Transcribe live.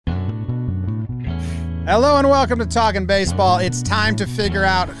Hello and welcome to Talkin Baseball. It's time to figure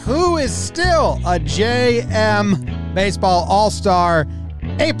out who is still a JM Baseball All-Star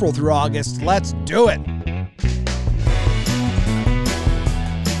April through August. Let's do it.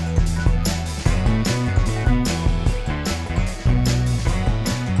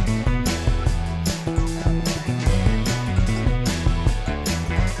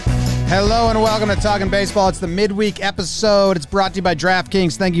 Hello and welcome to Talkin Baseball. It's the midweek episode. It's brought to you by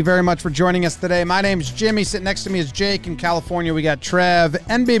DraftKings. Thank you very much for joining us today. My name's Jimmy. Sitting next to me is Jake. In California, we got Trev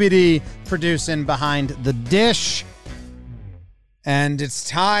and BBD producing behind the dish. And it's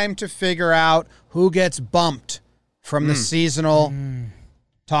time to figure out who gets bumped from the seasonal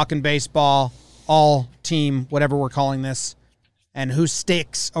Talkin Baseball all team, whatever we're calling this, and who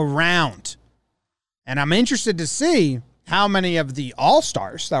sticks around. And I'm interested to see how many of the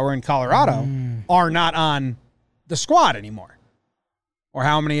All-Stars that were in Colorado are not on the squad anymore, or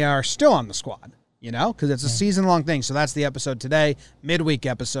how many are still on the squad, you know, because it's a season-long thing. So that's the episode today, midweek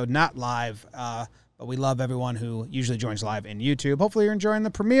episode, not live, but we love everyone who usually joins live in YouTube. Hopefully you're enjoying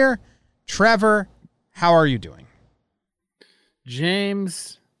the premiere. Trevor, how are you doing?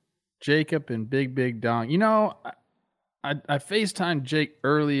 James, Jacob, and Big Dong. You know, I FaceTimed Jake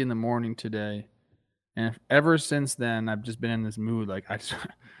early in the morning today. And ever since then, I've just been in this mood. Like, I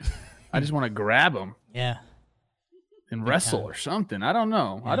just want to grab him. Yeah. And wrestle or something. I don't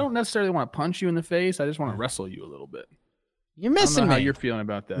know. Yeah. I don't necessarily want to punch you in the face. I just want to wrestle you a little bit. You're missing me. How you're feeling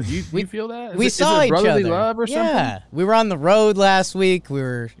about that? You feel that? We saw each other. Brotherly love or something? Yeah. We were on the road last week. We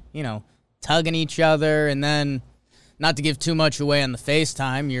were, tugging each other. And then, not to give too much away on the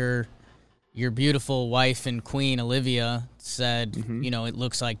FaceTime, your beautiful wife and queen, Olivia, said, it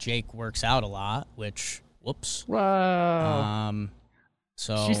looks like Jake works out a lot, which, whoops. Wow.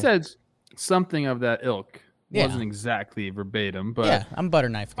 So she said something of that ilk. Yeah. Wasn't exactly verbatim, but yeah, I'm butter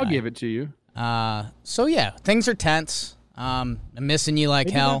knife guy. I'll give it to you. So yeah, things are tense. I'm missing you like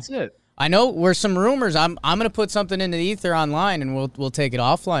Maybe hell. That's it. I know we're some rumors. I'm gonna put something into the ether online, and we'll take it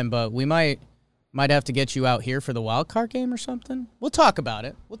offline. But we might have to get you out here for the wild card game or something. We'll talk about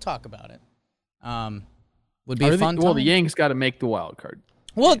it. Would be a fun time. Well, the Yanks got to make the wild card.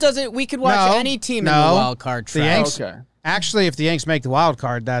 Well, we could watch any team in the wild card track. The Yanks, actually, if the Yanks make the wild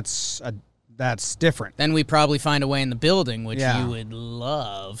card, that's different. Then we probably find a way in the building, which you would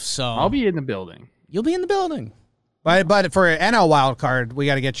love. So I'll be in the building. You'll be in the building. But for an NL wild card, we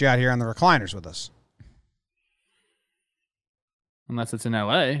got to get you out here on the recliners with us. Unless it's in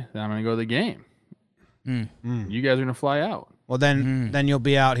LA, then I'm going to go to the game. You guys are going to fly out. Well, then you'll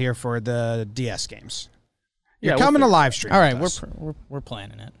be out here for the DS games. You're coming to live stream. All right, we're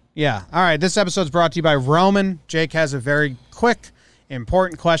planning it. Yeah. All right, this episode's brought to you by Roman. Jake has a very quick,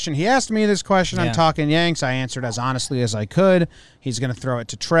 important question. He asked me this question on Talkin' Yanks. I answered as honestly as I could. He's going to throw it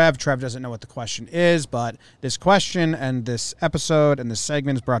to Trev. Trev doesn't know what the question is, but this question and this episode and this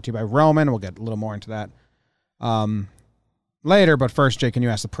segment is brought to you by Roman. We'll get a little more into that later, but first, Jake, can you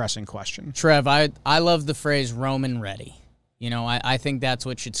ask the pressing question? Trev, I love the phrase Roman ready. I think that's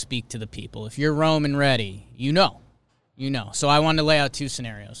what should speak to the people. If you're Roman ready, you know. So I wanted to lay out two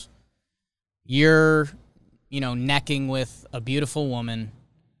scenarios. You're, necking with a beautiful woman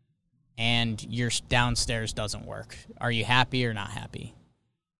and your downstairs doesn't work. Are you happy or not happy?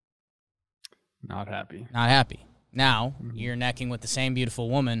 Not happy. Not happy. Now, you're necking with the same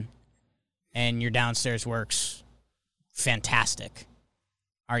beautiful woman and your downstairs works fantastic.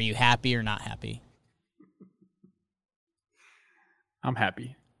 Are you happy or not happy? I'm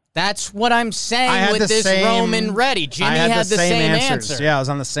happy. That's what I'm saying with this Roman ready. Jimmy had the same answer. Yeah, I was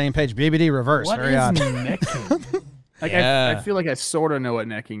on the same page. BBD reverse. What Very is odd. necking? I feel like I sort of know what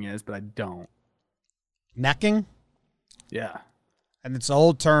necking is, but I don't. Necking? Yeah. And it's an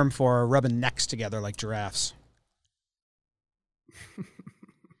old term for rubbing necks together like giraffes.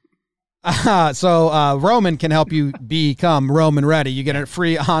 So Roman can help you become Roman ready. You get a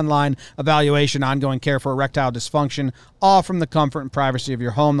free online evaluation, ongoing care for erectile dysfunction, all from the comfort and privacy of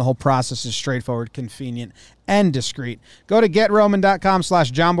your home. The whole process is straightforward, convenient, and discreet. Go to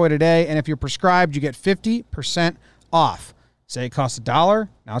GetRoman.com/JohnBoy today, and if you're prescribed, you get 50% off. Say it costs $1,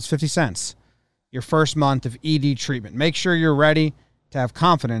 now it's 50 cents. Your first month of ED treatment. Make sure you're ready to have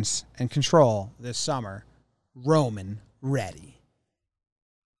confidence and control this summer. Roman ready.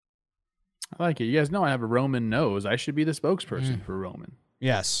 I like it. You guys know I have a Roman nose. I should be the spokesperson for Roman.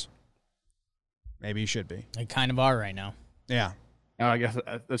 Yes. Maybe you should be. They kind of are right now. Yeah. Oh, I guess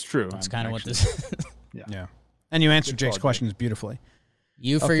that's true. That's kind of what this is. Yeah. And you answered Jake's questions beautifully.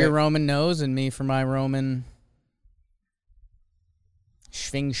 You for your Roman nose and me for my Roman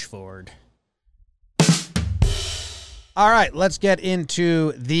Schwingschford. All right, let's get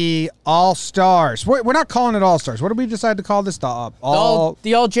into the All-Stars. We're not calling it All-Stars. What did we decide to call this? The All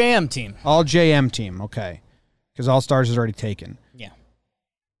JM team. All JM team, okay. Because All-Stars is already taken. Yeah.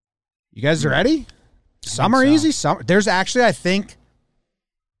 You guys ready? Some are easy. There's actually, I think,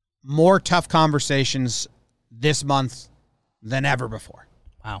 more tough conversations this month than ever before.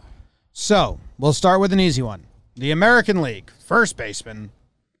 Wow. So, we'll start with an easy one. The American League, first baseman.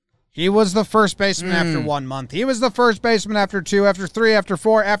 He was the first baseman after 1 month. He was the first baseman after 2, after 3, after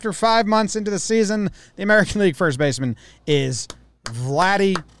 4, after 5 months into the season. The American League first baseman is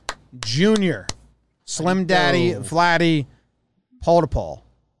Vladdy Jr. Slim Daddy Vladdy pole to pole.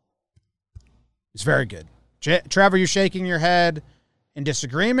 It's very good. Trevor, you shaking your head in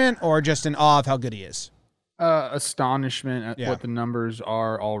disagreement or just in awe of how good he is? Astonishment at what the numbers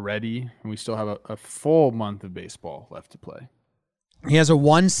are already. And we still have a full month of baseball left to play. He has a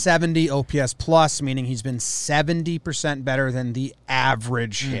 170 OPS plus, meaning he's been 70% better than the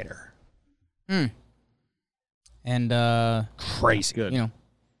average hitter. And crazy good. You know,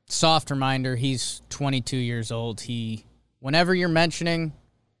 soft reminder, he's 22 years old. Whenever you're mentioning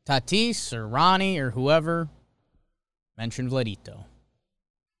Tatis or Ronnie or whoever, mention Vladito.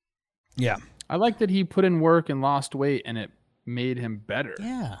 Yeah. I like that he put in work and lost weight and it made him better.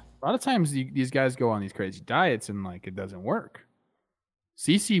 Yeah. A lot of times these guys go on these crazy diets and like it doesn't work.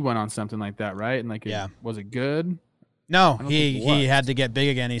 CC went on something like that, right? And like, was it good? No, he had to get big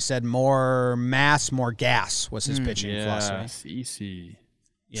again. He said more mass, more gas was his pitching philosophy. CC.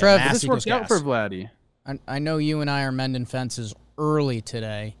 Yeah, Trev, this worked out for Vladdy. I know you and I are mending fences early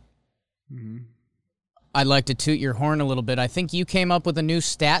today. Mm-hmm. I'd like to toot your horn a little bit. I think you came up with a new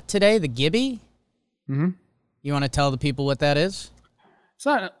stat today, the Gibby. Mm-hmm. You want to tell the people what that is? It's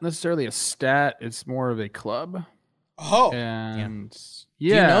not necessarily a stat. It's more of a club. Oh. And Do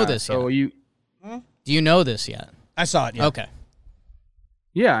you know this yet? Do you know this yet? I saw it, yeah. Okay.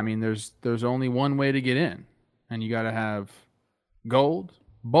 Yeah, I mean, there's only one way to get in, and you got to have gold,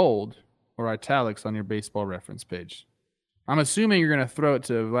 bold, or italics on your baseball reference page. I'm assuming you're going to throw it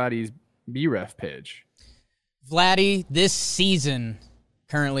to Vladdy's BREF page. Vladdy, this season,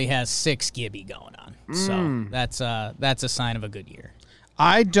 currently has 6 Gibby going on. So that's a sign of a good year.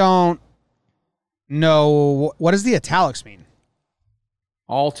 I don't know. What does the italics mean?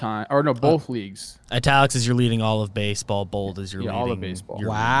 All time, or no, both leagues. Italics is you're leading all of baseball. Bold is you're leading all of baseball.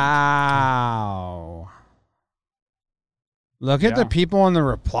 Wow. Look at the people in the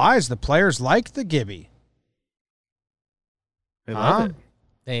replies. The players like the Gibby. They love it.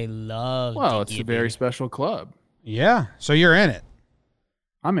 They love Well, it's Gibby. a very special club. Yeah, so you're in it.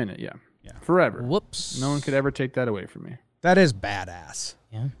 I'm in it, yeah. Forever. Whoops. No one could ever take that away from me. That is badass.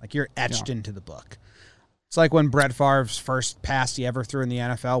 Yeah. Like you're etched into the book. It's like when Brett Favre's first pass he ever threw in the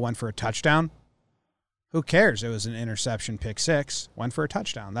NFL went for a touchdown. Who cares? It was an interception, pick 6, went for a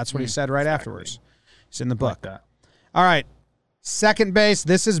touchdown. That's what he said right afterwards. It's in the book. Like that. All right. Second base,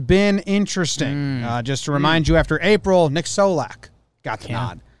 this has been interesting. Just to remind you, after April, Nick Solak got the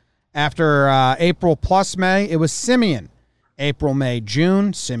nod. After April plus May, it was Simeon. April, May,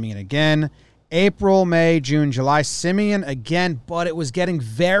 June, Simeon again. April, May, June, July, Simeon again, but it was getting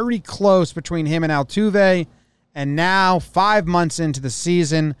very close between him and Altuve. And now, 5 months into the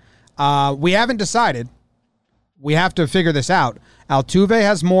season, we haven't decided. We have to figure this out. Altuve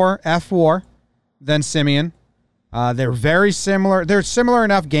has more F4 than Simeon. They're very similar. They're similar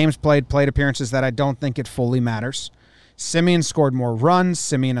enough games played, plate appearances that I don't think it fully matters. Simeon scored more runs.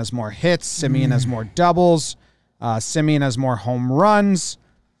 Simeon has more hits. Simeon has more doubles. Simeon has more home runs.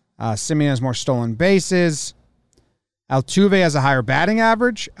 Simeon has more stolen bases. Altuve has a higher batting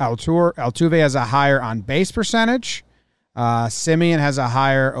average. Altuve has a higher on-base percentage. Simeon has a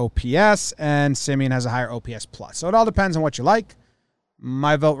higher OPS, and Simeon has a higher OPS plus. So it all depends on what you like.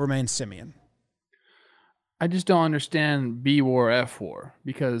 My vote remains Simeon. I just don't understand B-War, F-War,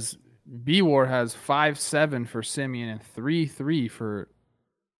 because B-War has 5.7 for Simeon and 3.3 for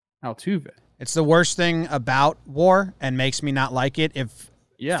Altuve. It's the worst thing about WAR and makes me not like it. If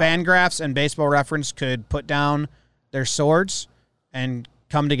Fangraphs and Baseball Reference could put down their swords and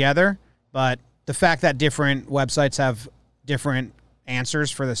come together, but the fact that different websites have different answers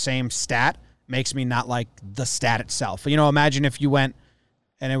for the same stat makes me not like the stat itself. You know, imagine if you went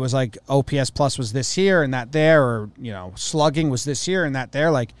and it was like OPS plus was this here and that there, or, you know, slugging was this here and that there.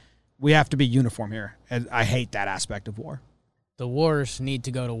 Like, we have to be uniform here. And I hate that aspect of WAR. The wars need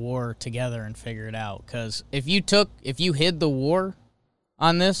to go to war together and figure it out. Because if you hid the war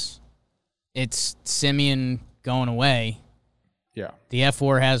on this, it's Simeon going away. Yeah. The F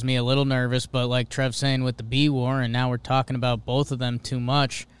war has me a little nervous, but like Trev's saying with the B war, and now we're talking about both of them too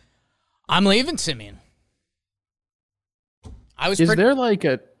much, I'm leaving Simeon. Is there like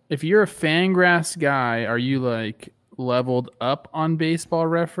if you're a Fangraphs guy, are you like leveled up on Baseball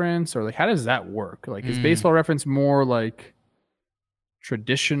Reference, or like how does that work? Like is Baseball Reference more like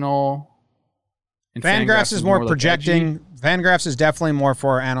traditional? And Fangraphs is more like projecting. edgy? Fangraphs is definitely more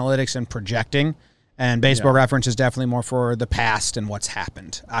for analytics and projecting, and Baseball Reference is definitely more for the past and what's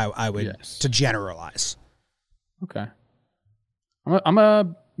happened. I would to generalize. Okay, I'm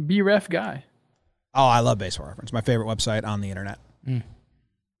a BREF guy. Oh, I love Baseball Reference. My favorite website on the internet.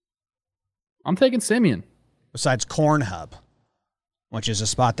 I'm taking Simeon. Besides Corn Hub, which is a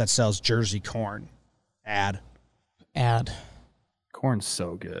spot that sells Jersey corn. Ad. Corn's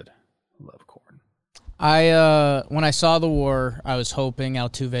so good. I love corn. When I saw the war, I was hoping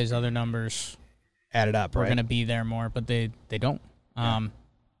Altuve's other numbers added up. We're going to be there more, but they don't.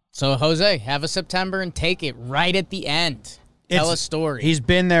 So Jose, have a September and take it right at the end. Tell a story. He's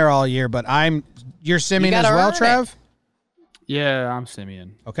been there all year, but you're Simeon as well, Trev? Yeah, I'm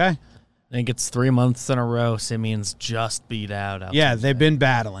Simeon. Okay. I think it's 3 months in a row Simeon's just beat out. Yeah, they've been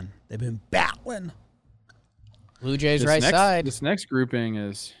battling. Blue Jays This side. This next grouping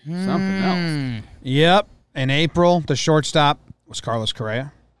is something else. Yep. In April, the shortstop was Carlos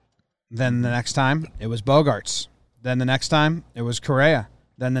Correa. Then the next time, it was Bogarts. Then the next time, it was Correa.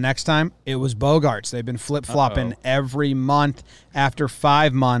 Then the next time, it was Bogarts. They've been flip-flopping every month after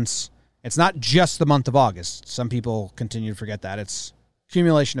 5 months. It's not just the month of August. Some people continue to forget that. It's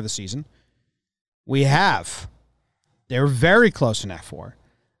accumulation of the season. They're very close in F4.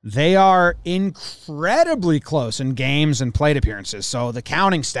 They are incredibly close in games and plate appearances. So the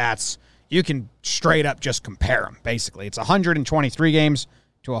counting stats, you can straight up just compare them, basically. It's 123 games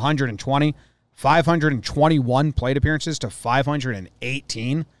to 120, 521 plate appearances to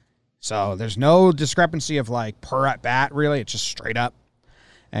 518. So there's no discrepancy of like per at bat, really. It's just straight up.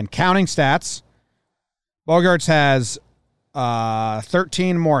 And counting stats, Bogarts has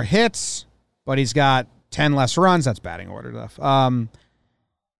 13 more hits, but he's got 10 less runs. That's batting order stuff.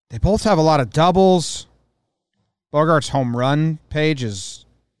 They both have a lot of doubles. Bogart's home run page is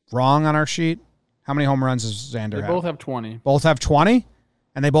wrong on our sheet. How many home runs does Xander have? They both have 20. Both have 20?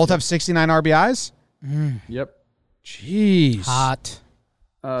 And they both have 69 RBIs? Yep. Jeez. Hot.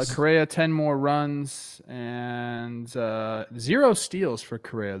 Correa, 10 more runs and 0 steals for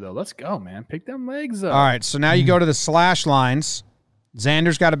Correa, though. Let's go, man. Pick them legs up. All right, so now you go to the slash lines.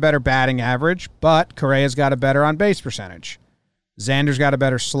 Xander's got a better batting average, but Correa's got a better on-base percentage. Xander's got a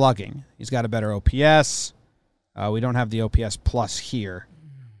better slugging. He's got a better OPS. We don't have the OPS plus here.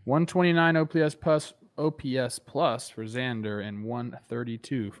 129 OPS plus for Xander and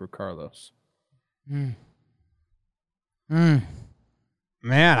 132 for Carlos.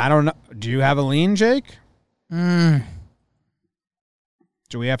 Man, I don't know. Do you have a lean, Jake? Do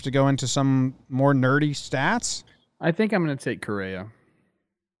we have to go into some more nerdy stats? I think I'm going to take Correa.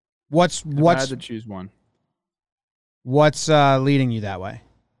 What's I had to choose one. What's leading you that way?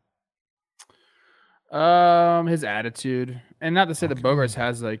 His attitude, and not to say that Bogarts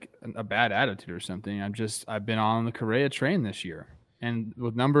has like a bad attitude or something. I've been on the Correa train this year, and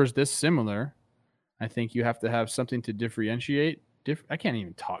with numbers this similar, I think you have to have something to differentiate. I can't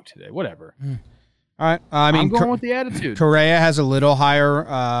even talk today. Whatever. All right. I mean, I'm going with the attitude. Correa has a little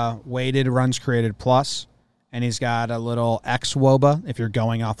higher weighted runs created plus, and he's got a little xWOBA if you're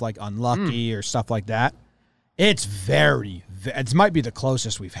going off like unlucky or stuff like that. It's it might be the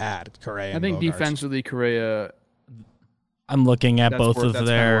closest we've had, Correa. I think Bogarts. Defensively, Correa. I'm looking at That's both where- of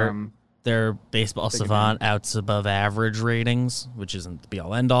that's their Baseball Savant outs above average ratings, which isn't the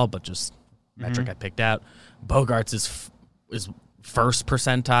be-all end-all, but just metric I picked out. Bogarts is first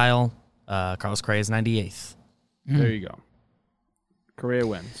percentile. Carlos Correa is 98th. There you go. Correa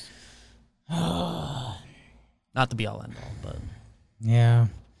wins. Not the be-all end-all, but Yeah.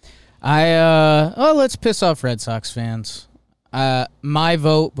 Let's piss off Red Sox fans. My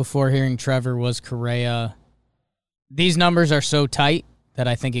vote before hearing Trevor was Correa. These numbers are so tight that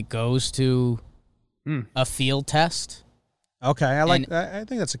I think it goes to a field test. Okay, I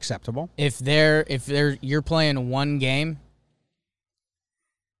think that's acceptable. If you're playing one game,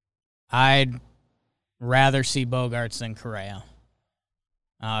 I'd rather see Bogarts than Correa.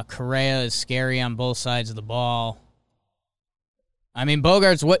 Correa is scary on both sides of the ball. I mean,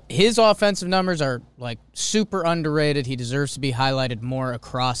 Bogarts, his offensive numbers are like super underrated. He deserves to be highlighted more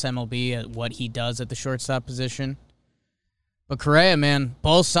across MLB at what he does at the shortstop position. But Correa, man,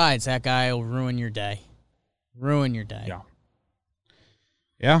 both sides, that guy will ruin your day. Ruin your day.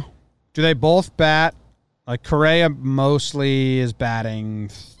 Yeah. Do they both bat? Like Correa mostly is batting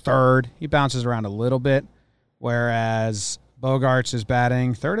third. He bounces around a little bit, whereas Bogarts is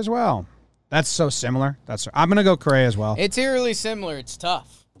batting third as well. That's so similar. I'm going to go Correa as well. It's eerily similar. It's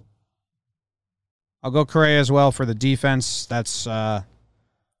tough. I'll go Correa as well for the defense. That's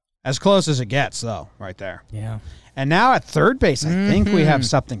as close as it gets, though, right there. Yeah. And now at third base, I think we have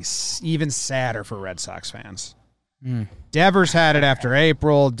something even sadder for Red Sox fans. Devers had it after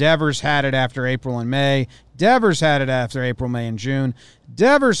April. Devers had it after April and May. Devers had it after April, May, and June.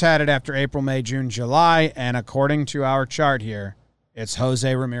 Devers had it after April, May, June, July. And according to our chart here, it's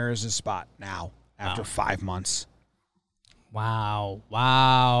Jose Ramirez's spot now after 5 months. Wow.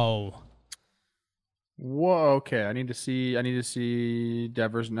 Whoa. Okay, I need to see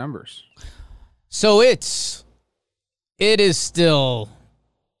Devers' numbers. So it is still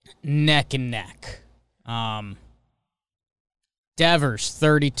neck and neck. Devers,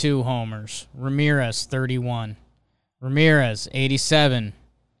 32 homers. Ramirez, 31. Ramirez, 87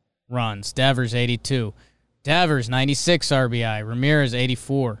 runs. Devers, 82. Devers, 96 RBI. Ramirez,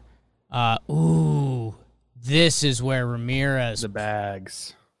 84. This is where Ramirez. The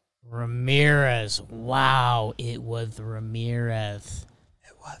bags. Ramirez. Wow, it was Ramirez.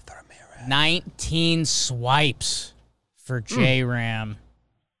 19 swipes for J-Ram.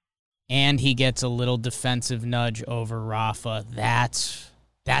 And he gets a little defensive nudge over Rafa. That's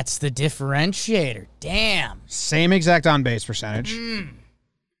the differentiator. Damn. Same exact on-base percentage.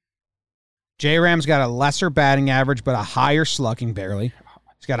 J-Ram's got a lesser batting average, but a higher slugging, barely.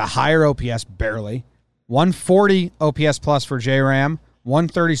 He's got a higher OPS, barely. 140 OPS plus for J-Ram,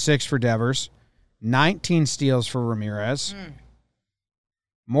 136 for Devers, 19 steals for Ramirez.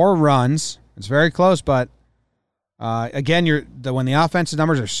 More runs. It's very close, but again, when the offensive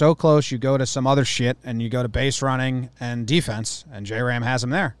numbers are so close, you go to some other shit, and you go to base running and defense, and J-Ram has him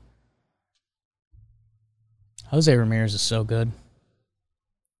there. Jose Ramirez is so good.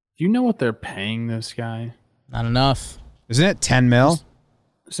 Do you know what they're paying this guy? Not enough. Isn't it 10 mil?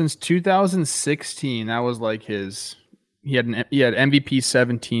 Since 2016, that was like his. He had MVP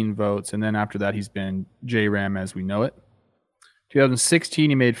 17 votes, and then after that, he's been J-Ram as we know it. 2016,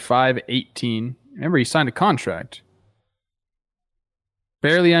 he made 518. Remember, he signed a contract.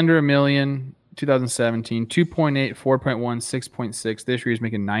 Barely under $1 million. 2017, 2.8, 4.1, 6.6. This year he's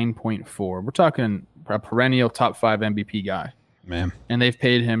making 9.4. We're talking a perennial top 5 MVP guy. Man. And they've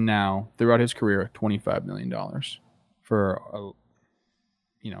paid him now throughout his career $25 million for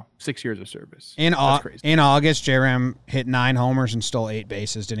 6 years of service. In crazy. In August, J-Ram hit 9 homers and stole 8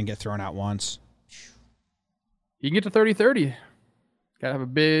 bases. Didn't get thrown out once. You can get to 30-30. Gotta have a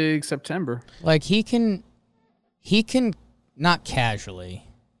big September. Like he can not casually,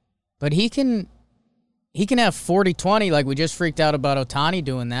 but he can have 40-20 like we just freaked out about Ohtani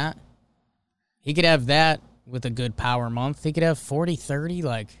doing that. He could have that with a good power month. He could have 40-30,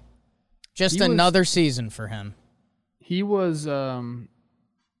 like just another season for him. He was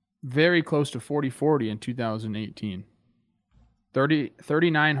very close to 40-40 in 2018.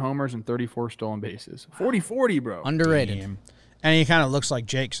 39 homers and 34 stolen bases. 40-40, bro. Underrated. Damn. And he kind of looks like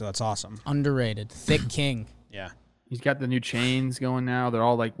Jake, so that's awesome. Underrated. Thick king. Yeah. He's got the new chains going now. They're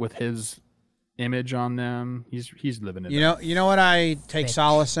all like with his image on them. He's living it. You know what I take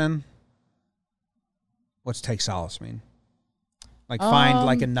solace in? What's take solace mean? Like find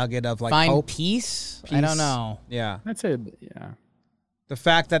like a nugget of like find hope? Peace? I don't know. Yeah. I'd say, yeah. The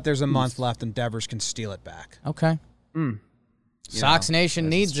fact that there's a month left and Devers can steal it back. Okay. Sox Nation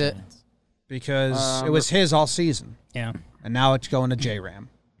needs it. Because it was his all season. Yeah. And now it's going to J-Ram.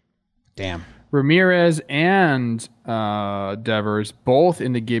 Damn. Ramirez and Devers both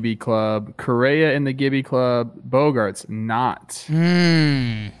in the Gibby Club. Correa in the Gibby Club. Bogart's not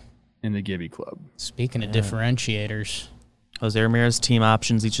in the Gibby Club. Speaking of differentiators. Jose Ramirez team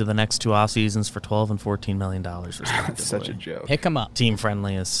options each of the next 2 off seasons for $12 and $14 million respectively. That's such a joke. Pick him up. Team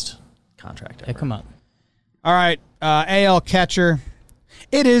friendliest contract ever. Pick him up. All right. AL catcher.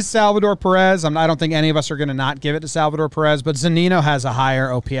 It is Salvador Perez. I don't think any of us are going to not give it to Salvador Perez, but Zunino has a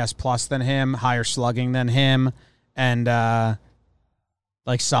higher OPS plus than him, higher slugging than him, and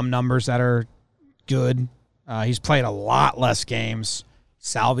like some numbers that are good. He's played a lot less games.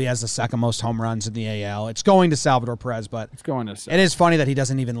 Salvi has the second most home runs in the AL. It's going to Salvador Perez, but It's going to it is funny that he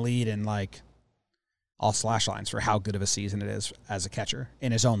doesn't even lead in like all slash lines for how good of a season it is as a catcher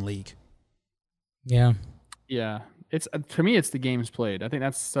in his own league. Yeah. Yeah. It's to me, it's the games played. I think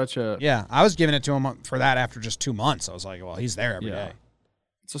that's such a Yeah, I was giving it to him for that after just 2 months. I was like, well, he's there every day.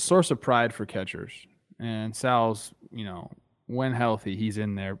 It's a source of pride for catchers. And Sal's, when healthy, he's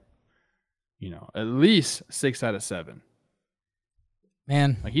in there, at least 6 out of 7.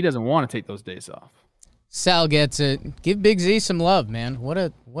 Man. Like he doesn't want to take those days off. Sal gets it. Give Big Z some love, man. What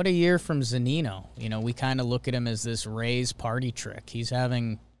a year from Zunino. We kind of look at him as this Rays party trick. He's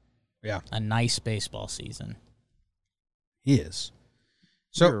having Yeah. A nice baseball season. He is.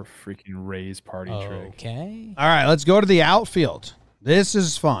 You're a freaking Rays party trick. Okay. All right, let's go to the outfield. This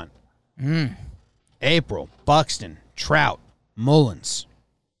is fun. April, Buxton, Trout, Mullins.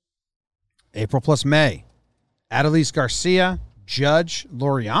 April plus May, Adolis Garcia, Judge,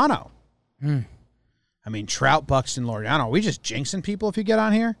 Laureano. I mean, Trout, Buxton, Laureano. Are we just jinxing people if you get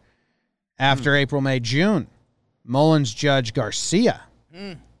on here? After April, May, June, Mullins, Judge, Garcia.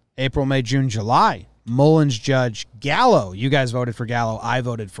 April, May, June, July, Mullins, Judge, Gallo. You guys voted for Gallo. I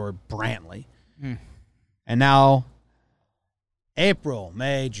voted for Brantley. And now April,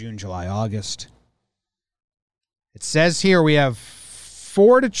 May, June, July, August. It says here we have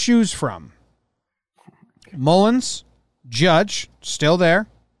 4 to choose from. Mullins, Judge, still there.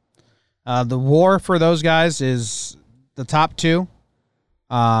 The war for those guys is the top 2.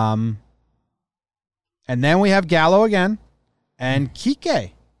 And then we have Gallo again and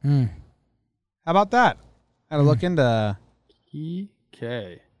Kike. How about that? Had to look into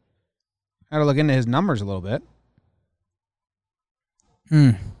Kike. Had to look into his numbers a little bit.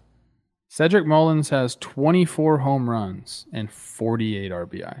 Cedric Mullins has 24 home runs and 48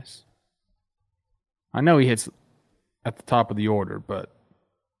 RBIs. I know he hits at the top of the order, but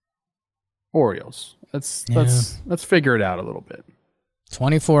Orioles. Let's figure it out a little bit.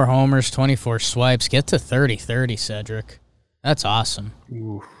 24 homers, 24 swipes. Get to 30-30, Cedric. That's awesome.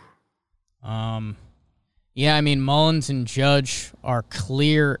 Oof. Yeah, I mean, Mullins and Judge are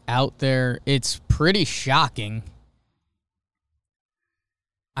clear out there. It's pretty shocking.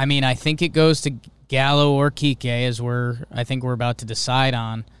 I mean, I think it goes to Gallo or Kike, as I think we're about to decide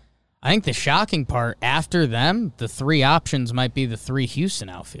on. I think the shocking part, after them, the 3 options might be the 3 Houston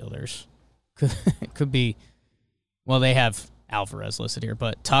outfielders. Could be, well, they have Alvarez listed here,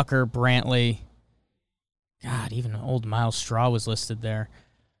 but Tucker, Brantley, God, even old Miles Straw was listed there.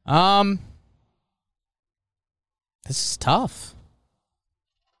 This is tough.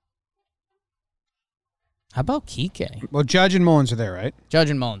 How about Kike? Well, Judge and Mullins are there, right? Judge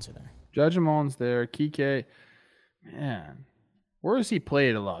and Mullins are there. Judge and Mullins there. Kike, man, where has he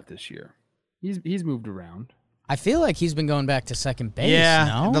played a lot this year? He's moved around. I feel like he's been going back to second base. Yeah,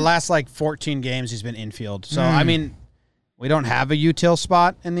 no? the last 14 games he's been infield. So I mean, we don't have a util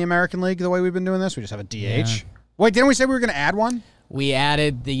spot in the American League the way we've been doing this. We just have a DH. Yeah. Wait, didn't we say we were going to add one? We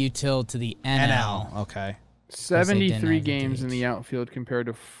added the util to the NL. Okay. 73 have games the in the outfield compared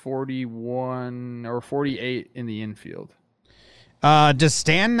to 41 or 48 in the infield. Does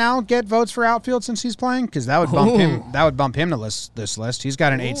Stan now get votes for outfield since he's playing? Because that would bump him. That would bump him to this list. He's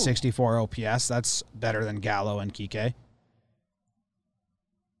got an 864 OPS. That's better than Gallo and Kike.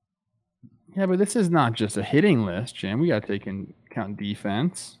 Yeah, but this is not just a hitting list, Jim. We got to take into account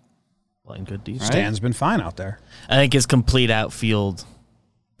defense. Playing good defense. Stan's been fine out there. I think his complete outfield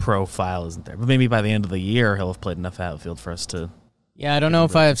profile isn't there. But maybe by the end of the year, he'll have played enough outfield for us to... Yeah, I don't know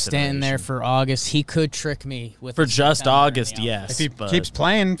if I have Stanton there for August. He could trick me with for just August, yes. If he keeps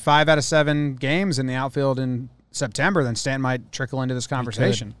playing 5 out of 7 games in the outfield in September, then Stanton might trickle into this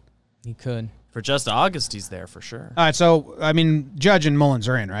conversation. He could. For just August, he's there for sure. All right, so I mean, Judge and Mullins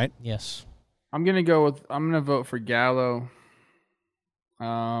are in, right? Yes. I'm gonna vote for Gallo.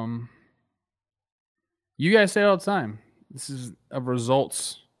 You guys say it all the time. This is a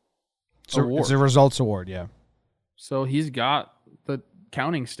results award. It's a results award, yeah. So he's got the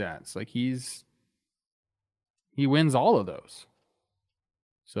counting stats. Like he wins all of those.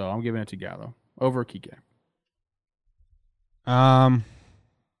 So I'm giving it to Gallo over Kike. All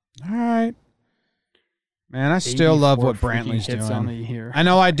right. Man, I still love what Brantley's hits doing. on the year. I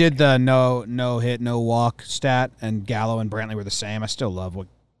know I did the no hit, no walk stat, and Gallo and Brantley were the same. I still love what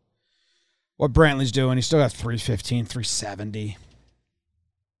Brantley's doing. He's still got 315, 370,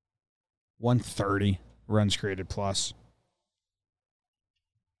 130 runs created plus.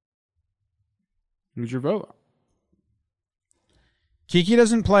 Who's your vote? Kiki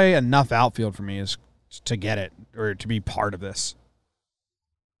doesn't play enough outfield for me to get it or to be part of this.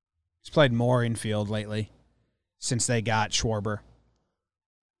 He's played more infield lately since they got Schwarber.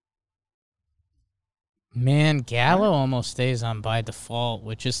 Man, Gallo almost stays on by default,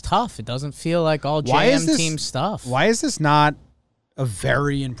 which is tough. It doesn't feel like all JM team stuff. Why is this not a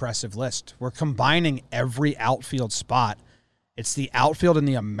very impressive list? We're combining every outfield spot. It's the outfield in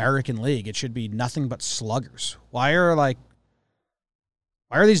the American League. It should be nothing but sluggers. Why are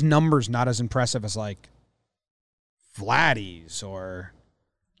these numbers not as impressive as Vladdy's or,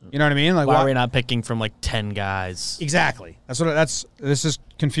 you know what I mean? Why are we not picking from 10 guys? Exactly. This has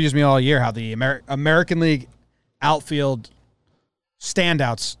confused me all year how the American League outfield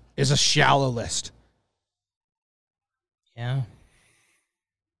standouts is a shallow list. Yeah.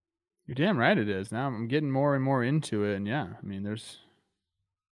 You're damn right it is. Now I'm getting more and more into it, and yeah, I mean,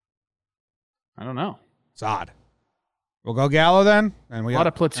 I don't know. It's odd. We'll go Gallo then, and A lot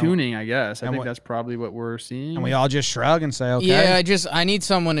of platooning, I guess. I think we- that's probably what we're seeing. and we all just shrug and say, okay. Yeah, I need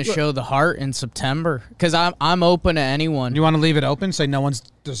someone to show the heart in September because I'm open to anyone. You want to leave it open? Say no one's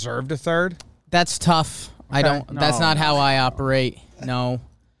deserved a third. That's tough. I don't. That's not how I operate. No.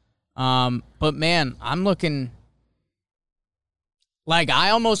 But man, I'm looking. Like I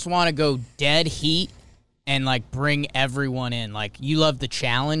almost want to go dead heat and like bring everyone in. Like you love the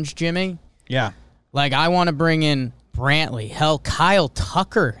challenge, Jimmy. Yeah. Like I want to bring in Brantley. Hell, Kyle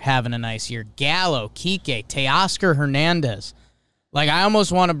Tucker having a nice year. Gallo, Kike, Teoscar Hernandez. Like I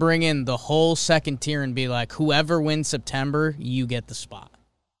almost want to bring in the whole second tier and be like, whoever wins September, you get the spot.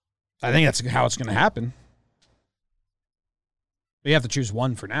 I think that's how it's going to happen. But you have to choose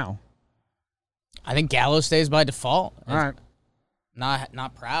one for now. I think Gallo stays by default. All right.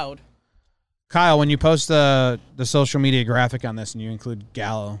 Not proud. Kyle, when you post the social media graphic on this and you include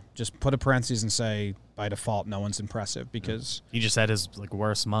Gallo, just put a parentheses and say, by default, no one's impressive because... He just had his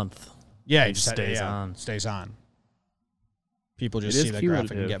worst month. Yeah, he just stays on. Stays on. People just It see is that graphic and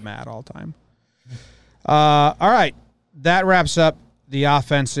cumulative. get mad all the time. All right. That wraps up the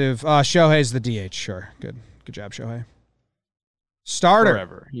offensive. Shohei's the DH, sure. Good job, Shohei. Starter.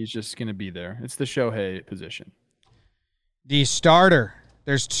 Forever. He's just going to be there. It's the Shohei position. The starter.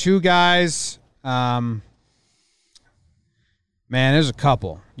 There's two guys. Man, there's a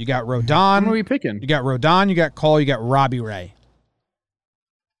couple. You got Rodon. Who are we picking? You got Rodon. You got Cole. You got Robbie Ray.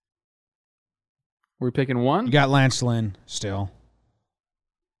 We're picking one? You got Lance Lynn still.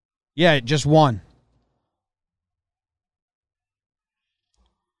 Yeah, just one.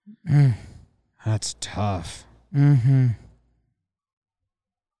 That's tough. Mm-hmm.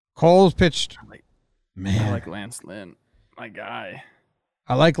 Cole's pitched. I Man, like Lance Lynn. My guy.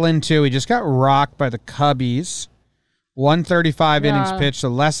 I like Lynn too. He just got rocked by the Cubbies. 135 innings Yeah. pitched, the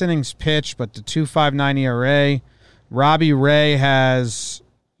less innings pitched, but the 2.59 ERA. Robbie Ray has,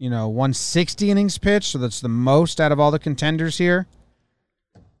 160 innings pitched, so that's the most out of all the contenders here,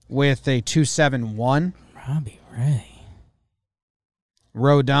 with a 2.71. Robbie Ray.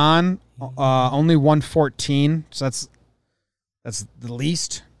 Rodon, only 114, so that's the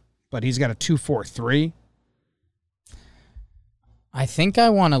least, but he's got a 2.43. I think I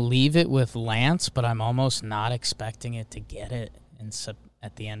want to leave it with Lance, but I'm almost not expecting it to get it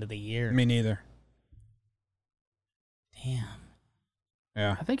at the end of the year. Me neither. Damn.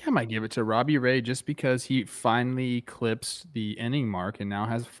 Yeah. I think I might give it to Robbie Ray just because he finally eclipsed the inning mark and now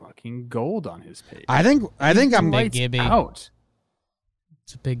has fucking gold on his page. I think I'm Big Gibby. out.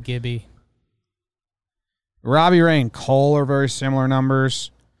 It's a big Gibby. Robbie Ray and Cole are very similar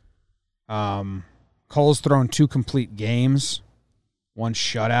numbers. Cole's thrown 2 complete games, 1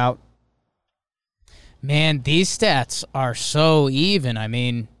 shutout. Man, these stats are so even. I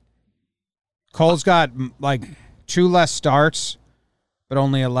mean, Cole's got like 2 less starts, but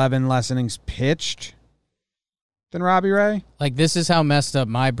only 11 less innings pitched than Robbie Ray. like this is how messed up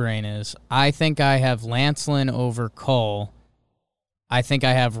my brain is. I think I have Lance Lynn over Cole. I think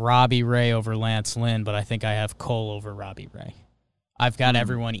I have Robbie Ray over Lance Lynn, but I think I have Cole over Robbie Ray. I've got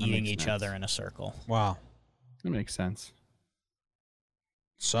everyone eating makes each sense. other in a circle. Wow. That makes sense.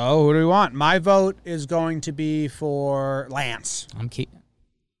 So who do we want? My vote is going to be for Lance. I'm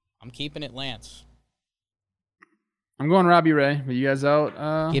keeping it Lance. I'm going Robbie Ray, but you guys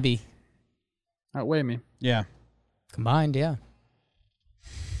Gibby. outweigh me. Yeah. Combined, yeah.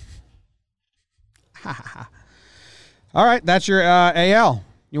 All right, that's your AL.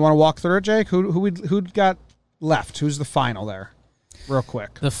 You want to walk through it, Jake? Who got left? Who's the final there? Real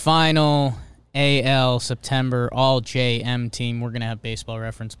quick. The final AL September All JM team. We're going to have Baseball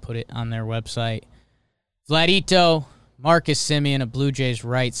Reference put it on their website. Vladito, Marcus Semien, a Blue Jays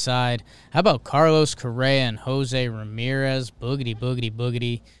right side. How about Carlos Correa and Jose Ramirez? Boogity, boogity,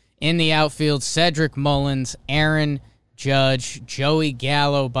 boogity. In the outfield, Cedric Mullins, Aaron Judge, Joey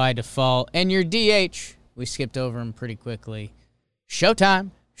Gallo by default. And your DH, we skipped over him pretty quickly.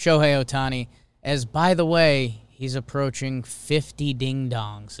 Showtime, Shohei Ohtani. As, by the way, he's approaching 50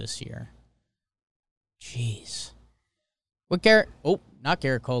 ding-dongs this year. Jeez. What Garrett? Oh, not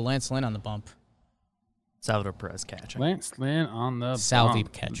Garrett Cole. Lance Lynn on the bump. Salvador Perez catching. Lance Lynn on the Salvi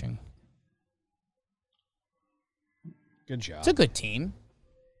bump. catching. Good job. It's a good team.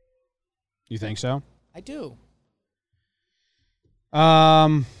 You think so? I do.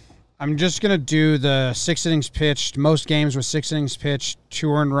 I'm just going to do the 6 innings pitched. Most games with 6 innings pitched,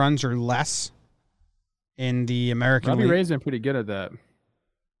 2 earned runs or less in the American Robbie League. Ray's been pretty good at that.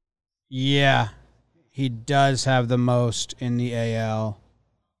 Yeah, he does have the most in the AL.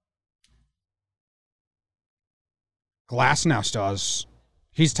 Glasnow still has.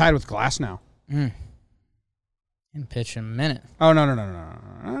 He's tied with Glasnow. And pitch in a minute. Oh no.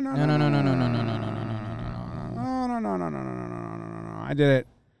 I did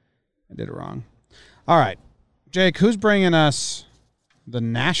it wrong. All right, Jake, who's bringing us the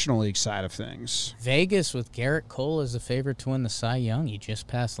National League side of things? Vegas with Garrett Cole as the favorite to win the Cy Young. He just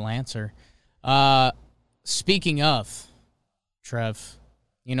passed Lancer. Speaking of, Trev,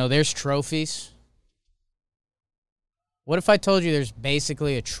 there's trophies. What if I told you there's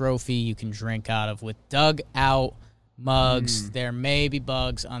basically a trophy you can drink out of with dugout mugs? There may be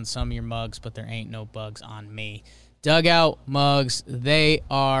bugs on some of your mugs, but there ain't no bugs on me. Dugout mugs, they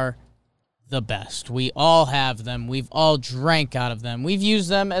are the best. We all have them. We've all drank out of them. We've used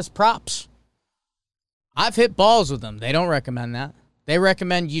them as props. I've hit balls with them. They don't recommend that. They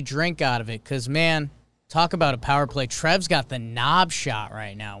recommend you drink out of it because, man, talk about a power play. Trev's got the knob shot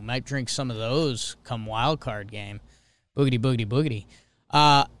right now. Might drink some of those come wild card game. Boogity, boogity, boogity.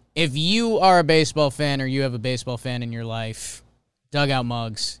 If you are a baseball fan or you have a baseball fan in your life, dugout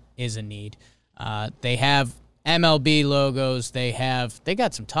mugs is a need. They have MLB logos. They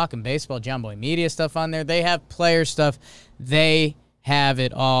got some Talkin Baseball, John Boy Media stuff on there. They have player stuff. They have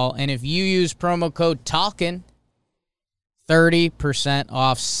it all. And if you use promo code Talkin, 30%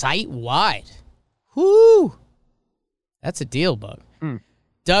 off site-wide. Whoo! That's a deal, Bug.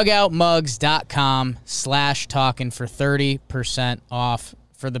 Dugoutmugs.com/Talkin for 30% off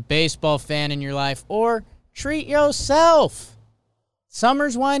for the baseball fan in your life. Or treat yourself.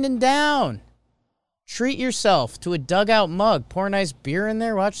 Summer's winding down. Treat yourself to a dugout mug. Pour a nice beer in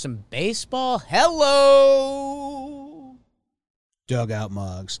there. Watch some baseball. Hello. Dugout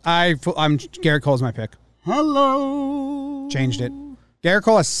mugs. I'm Garrett Cole's my pick. Hello. Changed it. Garrett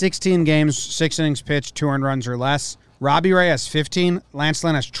Cole has 16 games, 6 innings pitched, 2 earned runs or less. Robbie Ray has 15. Lance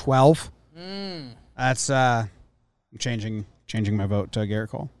Lynn has 12. That's I'm changing my vote to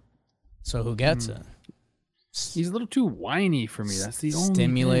Garrett Cole. So who gets it? He's a little too whiny for me. That's the only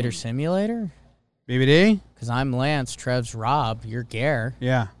Stimulator thing. Simulator? BBD? Because I'm Lance, Trev's Rob, you're Gare.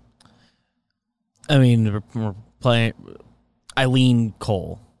 Yeah. I mean, we're playing Eileen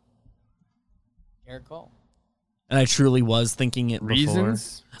Cole. Garrett Cole. And I truly was thinking it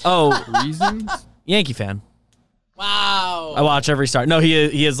Reasons? before. Oh, Reasons? Yankee fan. Wow. I watch every start. No,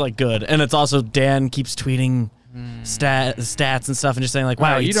 he is like good. And it's also Dan keeps tweeting stats and stuff and just saying like,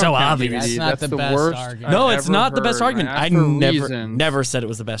 wow, you it's don't so count obvious. That's not the best worst argument. No, I've it's ever not the best heard. argument. I never said it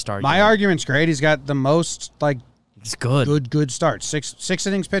was the best argument. My argument's great. He's got the most He's good. good starts. Six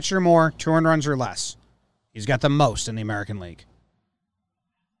innings pitched or more, 2 earned runs or less. He's got the most in the American League.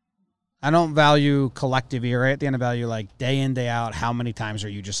 I don't value collective ERA at the end. I value like day in, day out. How many times are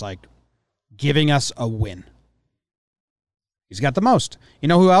you just like giving us a win? He's got the most. You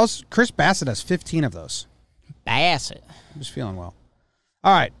know who else? Chris Bassett has 15 of those. Bassett. I'm just feeling well.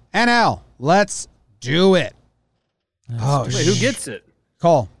 All right, NL. Let's do it. Wait, who gets it?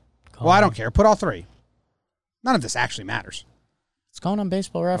 Cole. Well, I don't care. Put all 3. None of this actually matters. What's going on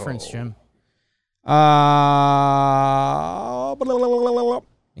Baseball Reference, Jim?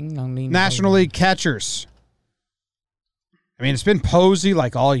 National League catchers. I mean, it's been Posey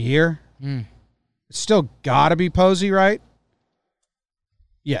like all year. It's still got to be Posey, right?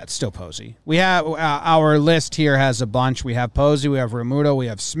 Yeah, it's still Posey. We have our list here has a bunch. We have Posey, we have Remuto, we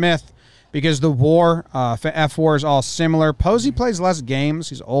have Smith. Because the WAR, F4 is all similar. Posey plays less games.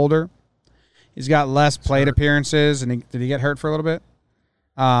 He's older. He's got less plate appearances. And did he get hurt for a little bit?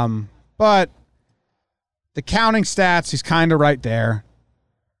 But the counting stats, he's kind of right there.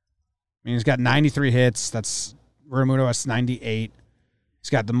 I mean, he's got 93 hits. That's Remuto has 98. He's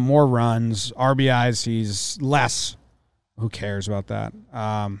got the more runs. RBIs, he's less. Who cares about that?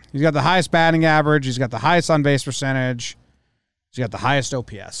 He's got the highest batting average. He's got the highest on-base percentage. He's got the highest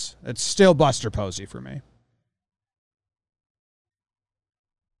OPS. It's still Buster Posey for me.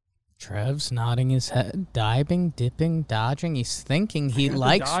 Trev's nodding his head, diving, dipping, dodging. He's thinking he I got the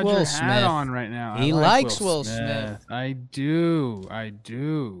likes Dodger Will hat Smith. on right now. He I like likes Will Smith. I do.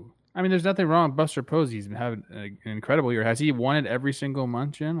 I mean, there's nothing wrong with Buster Posey. He's been having an incredible year. Has he won it every single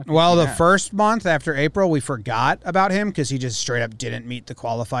month, Jim? Well, the first month after April, we forgot about him because he just straight up didn't meet the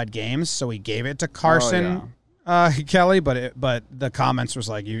qualified games. So we gave it to Carson Kelly, but the comments was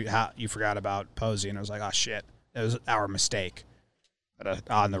like, you forgot about Posey. And I was like, oh, shit. It was our mistake. But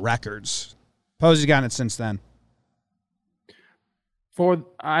on the records, Posey's gotten it since then.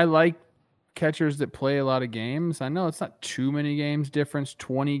 I like catchers that play a lot of games. I know it's not too many games difference.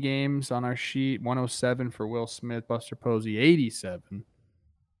 20 games on our sheet. 107 for Will Smith. Buster Posey 87.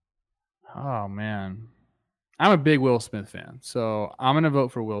 Oh man, I'm a big Will Smith fan, so I'm gonna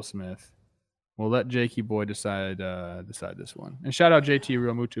vote for Will Smith. We'll let Jakey Boy decide this one. And shout out JT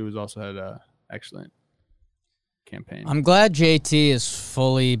Realmuto, who's also had an excellent campaign. I'm glad JT is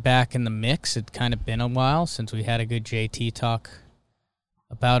fully back in the mix. It's kind of been a while since we had a good JT talk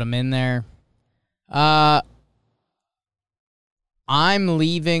about him in there. I'm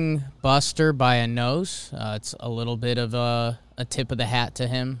leaving Buster by a nose. It's a little bit of a tip of the hat to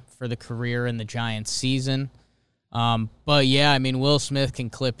him for the career in the Giants season. But yeah, I mean, Will Smith can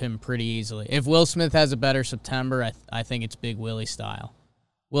clip him pretty easily. If Will Smith has a better September, I think it's Big Willie style.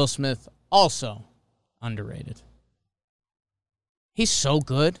 Will Smith also underrated. He's so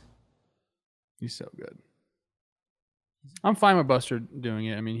good. He's so good. I'm fine with Buster doing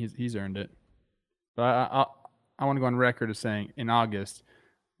it. I mean, he's earned it. But I want to go on record as saying in August,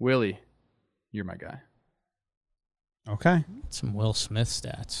 Willie, you're my guy. Okay. Some Will Smith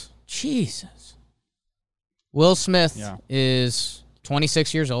stats. Jesus. Will Smith is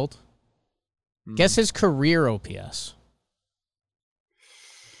 26 years old. Guess his career OPS.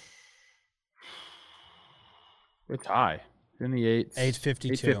 It's high. In the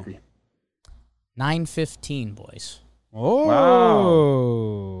 852. 850. 915, boys. Oh.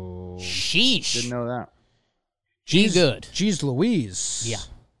 Wow. Sheesh. Didn't know that. Good. Jeez Louise. Yeah.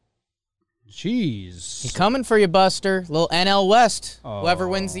 Jeez. He's coming for you, Buster. Little NL West. Whoever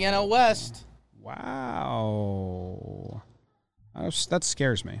wins the NL West. Wow. That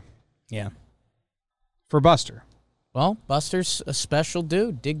scares me. Yeah. For Buster. Well, Buster's a special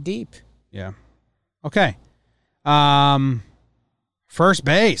dude. Dig deep. Yeah. Okay. First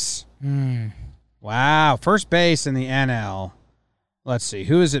base. Wow. First base in the NL. Let's see.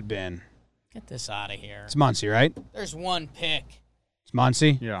 Who has it been? Get this out of here. It's Muncy, right? There's one pick. It's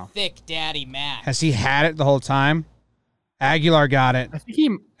Muncy? Yeah. Thick Daddy Matt. Has he had it the whole time? Aguilar got it I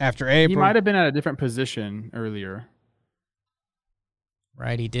think after April. he might have been at a different position earlier.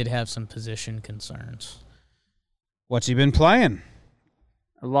 Right, he did have some position concerns. What's he been playing?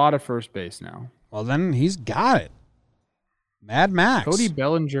 A lot of first base now. Well, then he's got it. Mad Max. Cody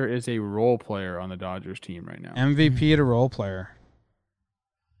Bellinger is a role player on the Dodgers team right now. MVP to role player.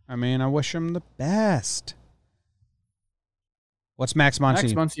 I mean, I wish him the best. What's Max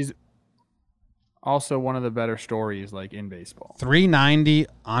Muncy? Max Muncy's also one of the better stories like in baseball. 390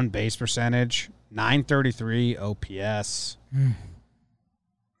 on base percentage, 933 OPS.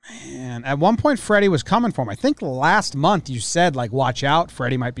 Man, at one point Freddie was coming for him. I think last month you said, like, watch out,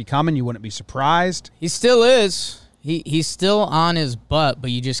 Freddie might be coming. You wouldn't be surprised. He still is. He's still on his butt,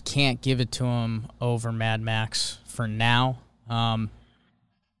 but you just can't give it to him over Mad Max for now.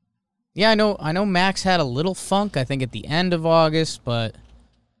 Yeah, I know Max had a little funk, I think, at the end of August, but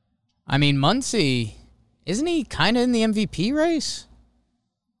I mean, Muncy, isn't he kind of in the MVP race?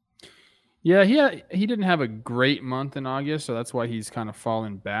 Yeah, he didn't have a great month in August, so that's why he's kind of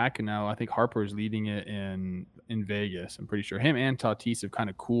fallen back. And now I think Harper is leading it in Vegas. I'm pretty sure him and Tatis have kind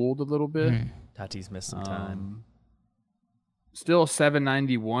of cooled a little bit. Tatis missed some time. Still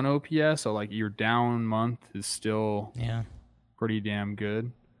 791 OPS, so like your down month is still pretty damn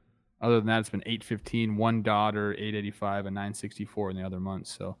good. Other than that, it's been 815, one daughter, 885, and 964 in the other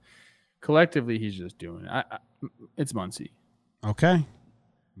months. So collectively, he's just doing it. It's Muncy. Okay.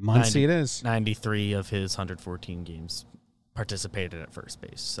 Muncy it is. 93 of his 114 games participated at first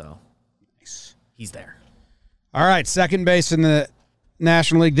base, so he's there. All right, second base in the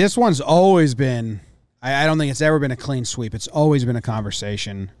National League. This one's always been, I don't think it's ever been a clean sweep. It's always been a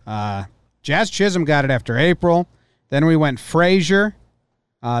conversation. Jazz Chisholm got it after April. Then we went Frazier.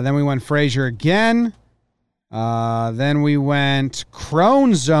 Then we went Frazier again. Then we went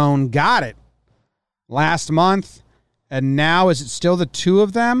Crone Zone, got it last month. And now, is it still the two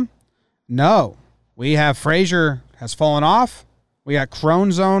of them? No. We have Frazier has fallen off. We got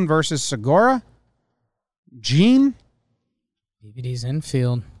Crone Zone versus Segura. Gene? BBD's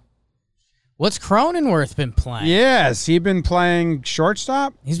infield. What's Cronenworth been playing? Yes, he's been playing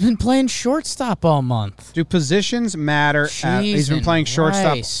shortstop. He's been playing shortstop all month. Do positions matter? He's been playing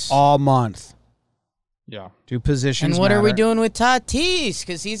shortstop all month. Yeah. Do positions And what matter? are we doing with Tatis?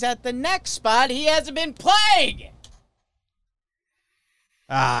 Because he's at the next spot he hasn't been playing.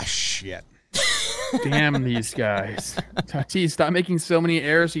 Ah, shit. Damn these guys. Tatis, stop making so many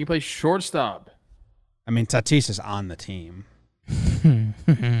errors so you can play shortstop. I mean, Tatis is on the team.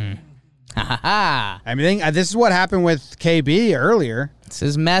 Ha. I mean, this is what happened with KB earlier. This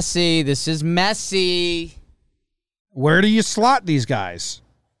is messy. Where do you slot these guys?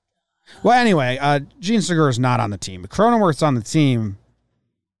 Well, anyway, Gene Segura is not on the team. Cronenworth's on the team.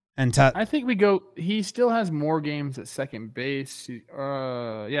 And I think he still has more games at second base.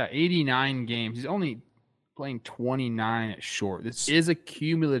 89 games. He's only playing 29 at short. This is a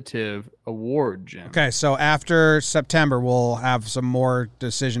cumulative award, Jim. Okay, so after September, we'll have some more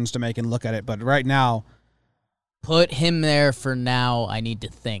decisions to make and look at it. But right now, Put him there for now. I need to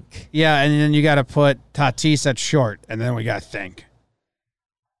think. yeah, and then you got to put Tatis at short, and then we got to think.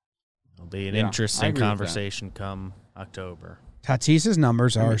 It'll be an Yeah, I interesting agree with that. conversation come October. Tatis's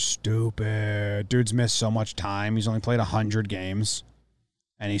numbers are stupid. Dude's missed so much time. He's only played 100 games,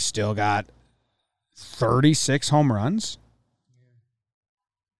 and he's still got 36 home runs.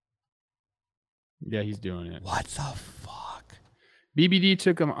 Yeah, he's doing it. What the fuck? BBD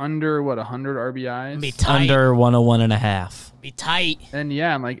took him under, 100 RBIs? Be tight. Under 101.5. Be tight. And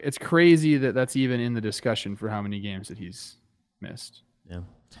yeah, I'm like, it's crazy that that's even in the discussion for how many games that he's missed. Yeah.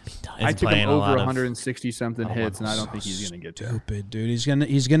 Be tight. I He's took him playing a over lot of- 160 something hits, and I don't think he's gonna get there. Stupid, dude.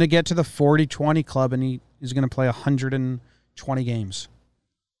 He's gonna get to the 40-20 club, and he's gonna play 120 games.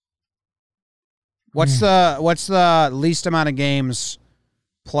 What's the least amount of games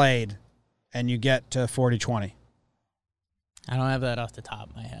played, and you get to 40-20? I don't have that off the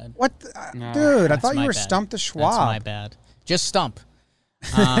top of my head. What, No, dude? I That's thought you my were bad. stumped to Schwab. That's my bad. Just stump.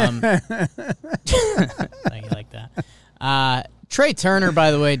 Like that. Trey Turner,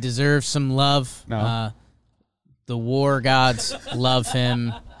 by the way, deserves some love. No. The war gods love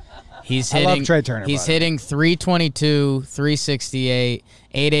him. He's I hitting. love Trey Turner, He's by the way. hitting 322, 368,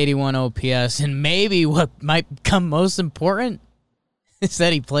 881 OPS, and maybe what might become most important is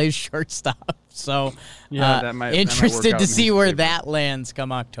that he plays shortstop. So, Yeah, that might work interested out to in see his where favor. that lands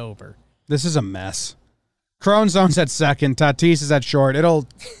come October. This is a mess. Crone Zone's at second. Tatis is at short. It'll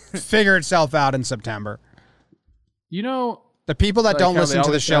figure itself out in September. You know, The people that Like don't how listen they to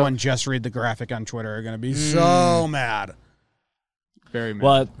the always show have- and just read the graphic on Twitter are going to be so mad. very mad.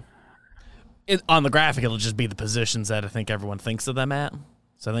 Well, on the graphic, it'll just be the positions that I think everyone thinks of them at.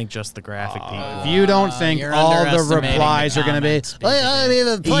 So I think just the graphic people. If you don't think you're all the underestimating replies the are going to be, comments, baby. I don't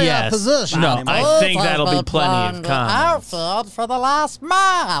even play that Yes. position No, anymore. I think that'll be plenty of comments. Outfield for the last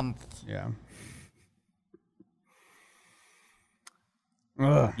month. Yeah.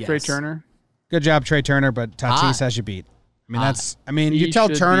 Trey Turner. Good job, Trey Turner, but Tatis Ah. has you beat. I mean, He you tell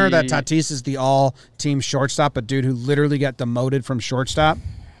should Turner that be- Tatis is the all-team shortstop, a dude who literally got demoted from shortstop.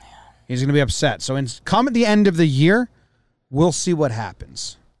 He's going to be upset. So come at the end of the year, we'll see what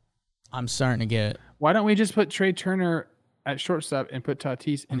happens. I'm starting to get. Why don't we just put Trey Turner at shortstop and put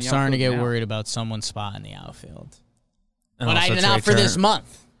Tatis in I'm the starting to outfield get now? worried about someone's spot in the outfield. And But also not Trey for this Turner.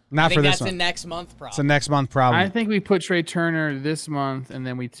 month. Not I think for this that's month. a next month It's a problem. next month problem. I think we put Trey Turner this month, and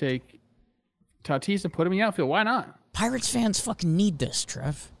then we take Tatis and put him in the outfield. Why not? Pirates fans fucking need this,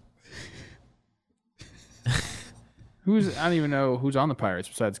 Trev. I don't even know who's on the Pirates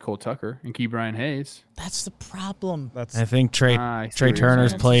besides Cole Tucker and Key Brian Hayes. That's the problem. I think Trey I see Trey what you're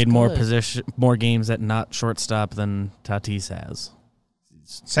Turner's saying. played That's more games at not shortstop than Tatis has.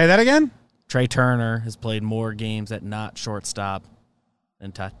 Say that again? Trey Turner has played more games at not shortstop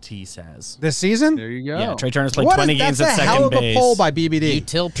than Tatis has. This season? There you go. Yeah, Trey Turner's played What 20 is- games that's at a hell second of a base. poll by BBD.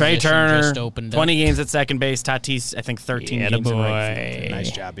 Util Trey position Turner, just opened 20 up. games at second base. Tatis, I think 13 games in right field. Nice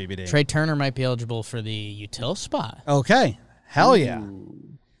job, BBD. Trey Turner might be eligible for the util spot. Okay. Hell yeah.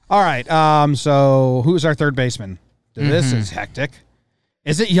 All right. So who's our third baseman? This is hectic.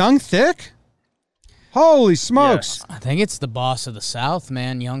 Is it Young Thick? Holy smokes. I think it's the boss of the South,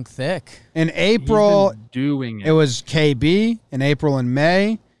 man, Young Thick. In He's April, been doing it. it was KB. In April and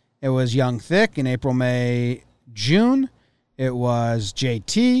May, it was Young Thick. In April, May, June, it was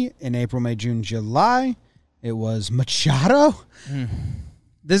JT. In April, May, June, July, it was Machado.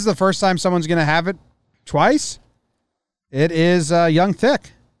 This is the first time someone's going to have it twice. It is Young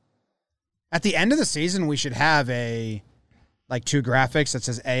Thick. At the end of the season, we should have two graphics that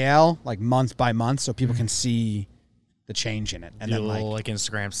says AL, like month by month, so people can see the change in it. And Do a then little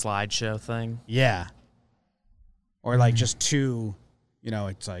Instagram slideshow thing. yeah. Or just two,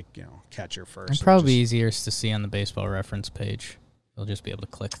 it's catcher first. It's probably easier to see on the baseball reference page. You'll just be able to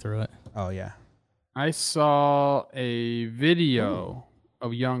click through it. Oh, yeah. I saw a video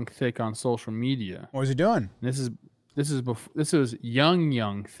of Young Thick on social media. What was he doing? This was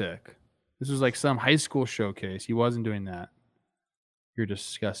young Thick. This was like some high school showcase. He wasn't doing that. You're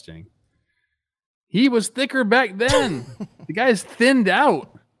disgusting. He was thicker back then. The guy's thinned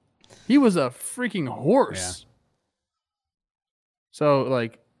out. He was a freaking horse. So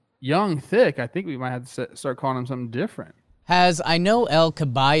Young Thick, I think we might have to start calling him something different. I know El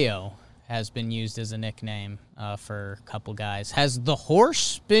Caballo has been used as a nickname for a couple guys. Has the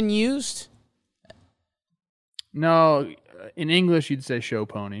horse been used? No, in English you'd say show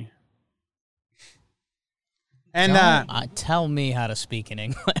pony. And Tell me how to speak in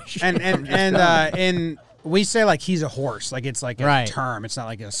English. in we say like he's a horse, like it's like a Right. term. It's not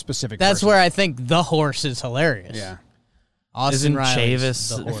like a specific. That's person. where I think the horse is hilarious. Yeah. Austin Isn't Riley's Chavis-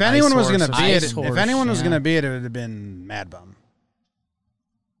 the horse. If anyone was Ice gonna horse be is- it, Ice horse, if anyone was yeah. gonna be it, it would have been Mad Bum.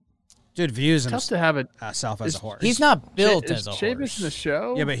 Dude views Tough to have it. himself as a horse. He's not built Is as a Chavis horse. in the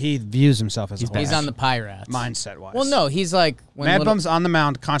show? Yeah, but he views himself as a horse. He's on the Pirates. mindset wise. Well, no, he's like when Mad little- Bum's on the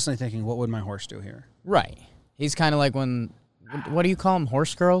mound, constantly thinking, "What would my horse do here?" Right. He's kind of like when, what do you call them?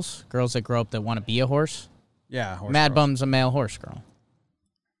 Horse girls? Girls that grow up that want to be a horse? Yeah, horse Mad girl. Bum's a male horse girl.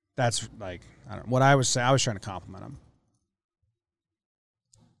 That's like I don't. What I was saying, I was trying to compliment him.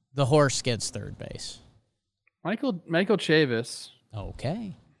 The horse gets third base. Michael Chavis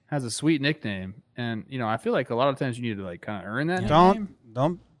Okay. has a sweet nickname, and I feel like a lot of times you need to like kind of earn that name.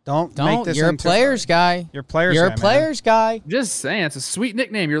 Don't make Don't. this You're a into- players guy. You're a players. You're guy, a players guy. Just saying, it's a sweet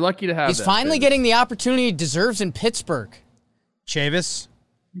nickname. You're lucky to have. He's that, finally Chavis. getting the opportunity he deserves in Pittsburgh. man. Chavis.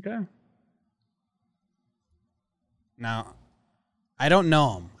 Okay. Now, I don't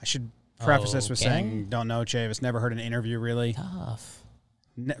know him. I should preface this with Okay. saying don't know Chavis. Never heard an interview really. Tough.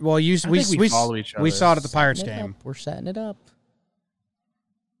 Well, we think we follow each we other. saw it at the Pirates Setting it game. up. We're setting it up.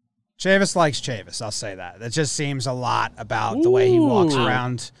 Chavis likes Chavis. I'll say that. That just seems a lot about the way he walks Ooh.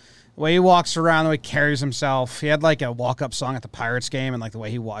 around. The way he walks around, the way he carries himself. He had like a walk-up song at the Pirates game, and like the way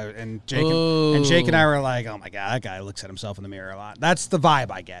he and Jake and Jake and I were like, "Oh my god, that guy looks at himself in the mirror a lot." That's the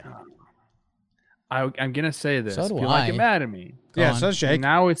vibe I get. I'm gonna say this. So do People I. might get mad at me. Yeah, on. so is Jake.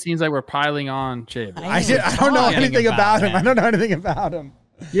 Now it seems like we're piling on Chavis. I- I don't know talking anything about him. him. I don't know anything about him.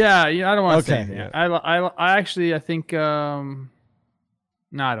 Yeah, I don't want to Okay, say anything. yeah. I actually think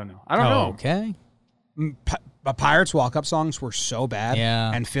no, I don't know. I don't know. Okay. But Pirates walk-up songs were so bad,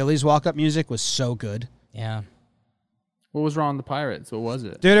 Yeah. and Phillies walk-up music was so good. Yeah. What was wrong with the Pirates? What was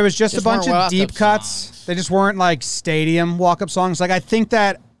it? Dude, it was just a Just bunch weren't of walk-up deep cuts. songs. They just weren't like stadium walk-up songs. Like I think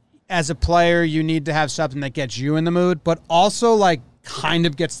that as a player, you need to have something that gets you in the mood, but also like kind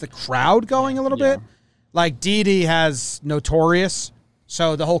of gets the crowd going a little Yeah. bit. Like Didi has Notorious,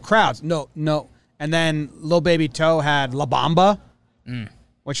 so the whole crowd's no, and then Lil Baby Toe had La Bamba,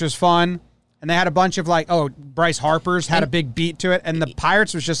 which was fun, and they had a bunch of like Bryce Harper's had a big beat to it, and the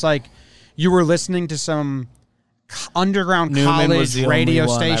Pirates was just like you were listening to some underground Newman was college the only radio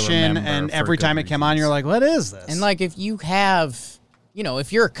one I station, remember and for every good time it came on, reasons. you're like, "What is this?" And like if you have,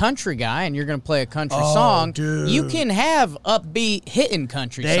 if you're a country guy and you're going to play a country Oh, song, dude. you can have upbeat hitting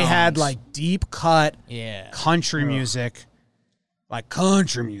country they songs. had like deep cut yeah. country music,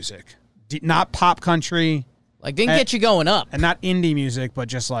 not pop country Like didn't get you going up. and not indie music, but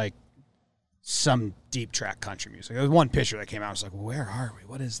just like some deep track country music. There was one picture that came out. I was like, "Where are we?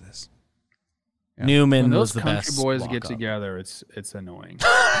 What is this?" Newman When was those the country best. boys walk get up. together, it's annoying.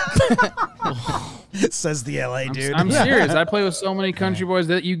 Says the LA dude. I'm serious. I play with so many country boys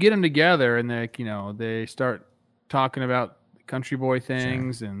that you get them together and they start talking about country boy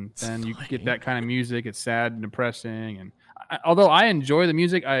things, and then you get that kind of music. It's sad and depressing. And although I enjoy the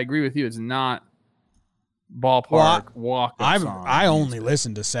music, I agree with you. It's not ballpark walk. I only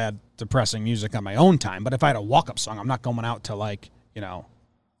listen to sad, depressing music on my own time. But if I had a walk-up song, I'm not going out to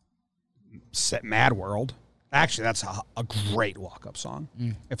set Mad World. Actually, that's a great walk-up song.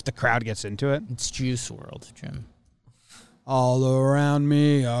 If the crowd gets into it. It's Juice World, Jim. All around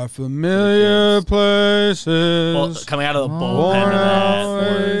me are familiar places. Well, coming out of the bullpen of that.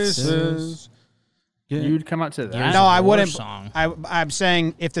 Oasis. You'd come out to that. No, I War wouldn't. song. I'm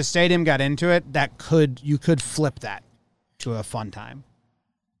saying if the stadium got into it, you could flip that to a fun time.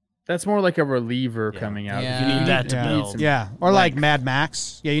 That's more like a reliever coming out. Yeah. You need that to Yeah. build. Yeah, or like Mad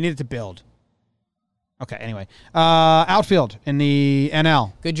Max. Yeah, you need it to build. Okay, anyway. Outfield in the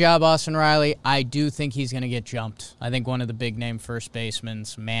NL. Good job, Austin Riley. I do think he's going to get jumped. I think one of the big name first basemen,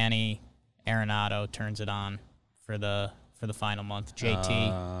 Manny Arenado, turns it on for the final month.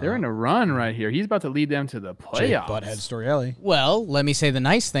 JT. They're in a run right here. He's about to lead them to the playoffs. Butthead Storielli. Well, let me say the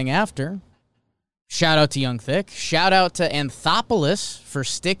nice thing after. Shout out to Young Thick. Shout out to Anthopoulos for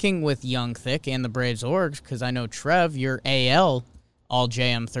sticking with Young Thick and the Braves orgs, because I know, Trev, your AL all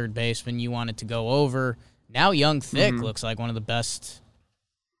JM third baseman you wanted to go over. Now Young Thick looks like one of the best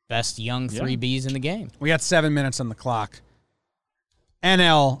young 3Bs in the game. We got 7 minutes on the clock.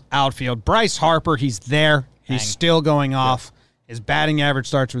 NL outfield. Bryce Harper, he's there. He's Bang. still going off. His batting average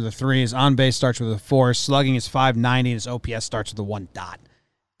starts with a 3. His on base starts with a 4. Slugging is .590. His OPS starts with a 1 dot.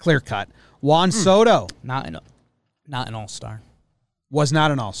 Clear cut. Juan Soto Not an all-star. was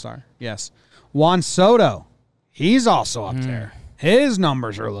not an all-star. Yes. Juan Soto, he's also up there. His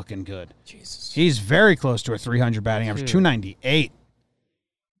numbers are looking good. Jesus. He's very close to a 300 batting average, 298,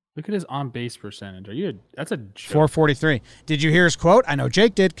 Look at his on-base percentage. That's a joke. 443. Did you hear his quote? I know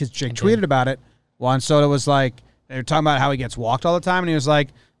Jake did because Jake tweeted about it. Juan Soto was like, they were talking about how he gets walked all the time, and he was like,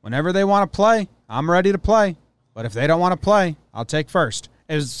 whenever they want to play, I'm ready to play. But if they don't want to play, I'll take first.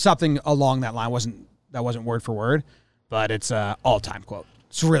 It was something along that line. That wasn't word for word, but it's an all-time quote.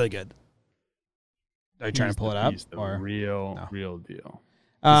 It's really good. Are you trying to pull it up? He's the real deal.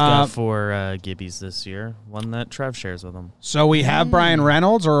 He's got 4 Gibbies this year, one that Trev shares with him. So we have Brian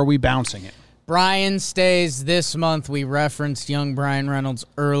Reynolds, or are we bouncing it? Brian stays this month. We referenced young Brian Reynolds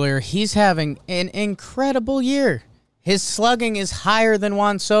earlier. He's having an incredible year. His slugging is higher than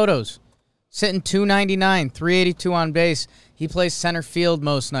Juan Soto's. Sitting 299, 382 on base. He plays center field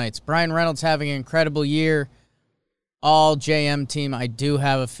most nights. Brian Reynolds having an incredible year. All JM team, I do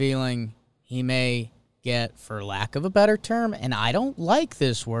have a feeling he may get, for lack of a better term, and I don't like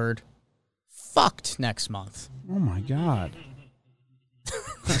this word, fucked next month. Oh, my God.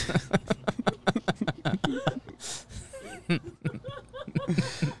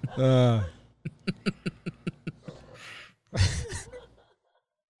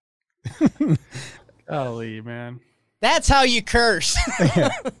 Golly, man. That's how you curse.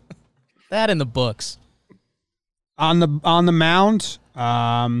 That in the books. On the mound,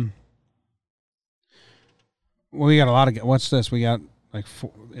 we got a lot of. What's this? We got like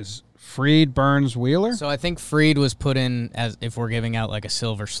is Fried, Burns, Wheeler. So I think Fried was put in as if we're giving out like a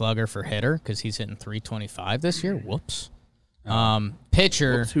silver slugger for hitter because he's hitting 325 this year. Whoops.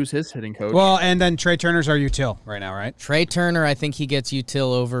 Pitcher. Whoops, who's his hitting coach? Well, and then Trey Turner's our util right now, right? Trey Turner, I think he gets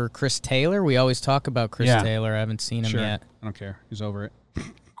util over Chris Taylor. We always talk about Chris Taylor. I haven't seen him yet. I don't care. He's over it.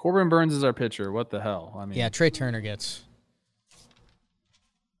 Corbin Burns is our pitcher. What the hell? I mean, yeah, Trey Turner gets.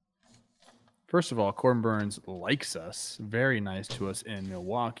 First of all, Corbin Burns likes us. Very nice to us in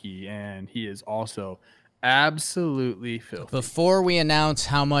Milwaukee, and he is also absolutely filthy. Before we announce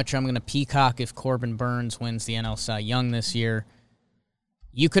how much I'm going to peacock if Corbin Burns wins the NL Cy Young this year,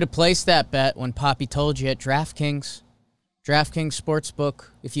 you could have placed that bet when Poppy told you at DraftKings. DraftKings Sportsbook,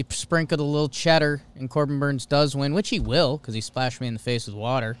 if you sprinkled a little cheddar and Corbin Burns does win, which he will because he splashed me in the face with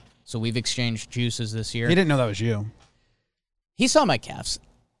water, so we've exchanged juices this year. He didn't know that was you. He saw my calves.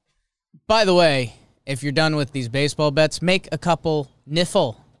 By the way, if you're done with these baseball bets, make a couple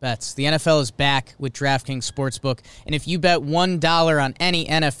niffle bets. The NFL is back with DraftKings Sportsbook, and if you bet $1 on any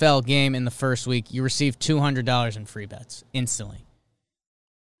NFL game in the first week, you receive $200 in free bets instantly.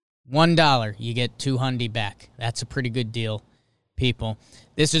 $1, you get $200 back. That's a pretty good deal, people.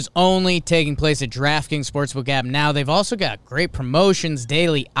 This is only taking place at DraftKings Sportsbook app now. They've also got great promotions,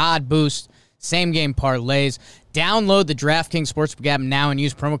 daily odd boost, same-game parlays. Download the DraftKings Sportsbook app now and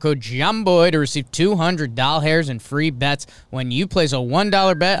use promo code JUMBOY to receive $200 in free bets when you place a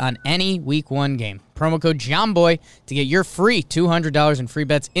 $1 bet on any Week 1 game. Promo code JUMBOY to get your free $200 in free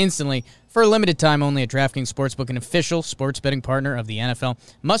bets instantly for a limited time only at DraftKings Sportsbook, an official sports betting partner of the NFL.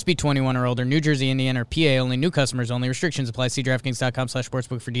 Must be 21 or older. New Jersey, Indiana, or PA only. New customers only. Restrictions apply. See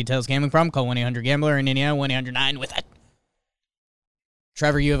DraftKings.com/sportsbook for details. Gambling problem? Call 1-800-GAMBLER. In Indiana, 1-800-9 with it.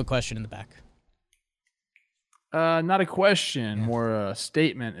 Trevor, you have a question in the back. Not a question, more a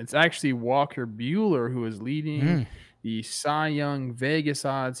statement. It's actually Walker Buehler who is leading the Cy Young Vegas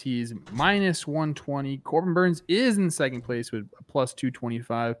odds. He's minus 120. Corbin Burns is in second place with a plus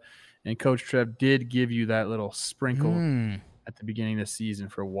 225. And Coach Trev did give you that little sprinkle at the beginning of the season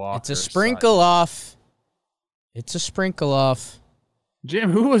for Walker. It's a sprinkle off. It's a sprinkle off.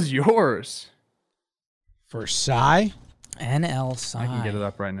 Jim, who was yours? For Cy? NL Cy. I can get it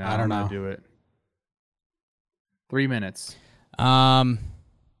up right now. I don't know. I'm gonna do it. 3 minutes.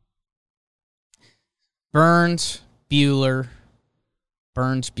 Burns, Buehler.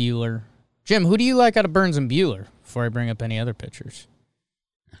 Jim, who do you like out of Burns and Buehler before I bring up any other pitchers?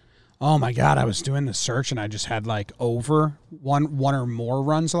 Oh, my God. I was doing the search, and I just had, like, over one or more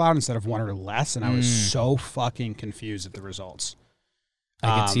runs allowed instead of one or less, and I was so fucking confused at the results.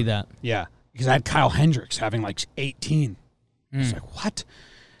 I could see that. Yeah, because I had Kyle Hendricks having, like, 18. I was like, what?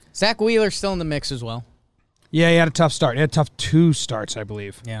 Zach Wheeler's still in the mix as well. Yeah, he had a tough start. He had tough 2 starts, I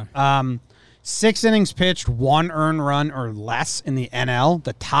believe. Yeah. 6 innings pitched, 1 earned run or less in the NL.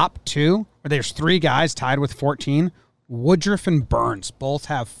 The top 2, where there's 3 guys tied with 14. Woodruff and Burns both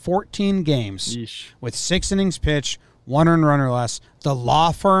have 14 games with 6 innings pitched, 1 earned run or less. The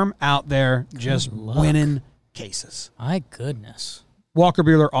law firm out there just winning cases. My goodness. Walker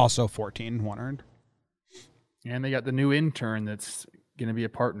Buehler also 14, 1 earned. And they got the new intern that's going to be a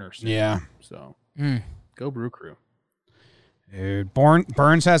partner soon. Yeah. So go Brew Crew. Dude,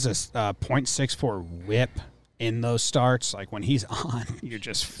 Burns has a .64 whip in those starts. Like, when he's on, you're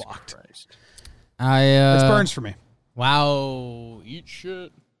just fucked. Christ. It's Burns for me. Wow. Eat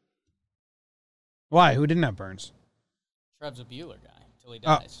shit. Why? Who didn't have Burns? Trev's a Buehler guy. until he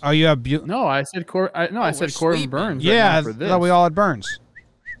dies. Oh, you have No, I said I said Corbin sweeping. Burns. yeah, right now I for this. thought we all had Burns.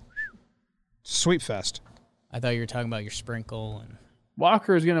 Sweep fest. I thought you were talking about your sprinkle and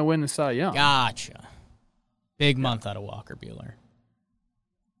Walker is going to win the Cy Young. gotcha. Big month out of Walker Buehler.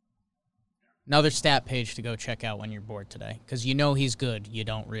 Another stat page to go check out when you're bored today, because you know he's good. You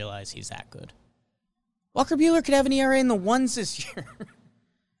don't realize he's that good. Walker Buehler could have an ERA in the ones this year.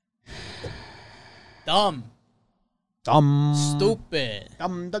 Dumb. Stupid.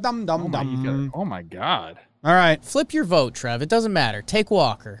 Dumb. Oh my God. All right. Flip your vote, Trev. It doesn't matter. Take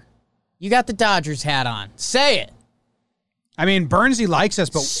Walker. You got the Dodgers hat on. Say it. I mean, Burnsy likes us,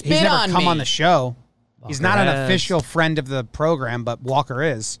 but Spit he's never on come me. on the show. He's not an has. official friend of the program, but Walker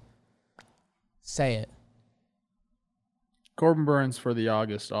is. Say it. Corbin Burns for the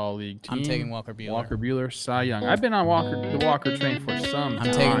August All League team. I'm taking Walker Buehler. Walker Buehler, Cy Young. I've been on the Walker train for some time.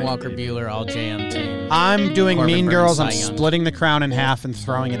 I'm taking Walker baby. Buehler, all JM team. I'm doing Corbin Mean Burns, Girls. I'm Cy Young. splitting the crown in half and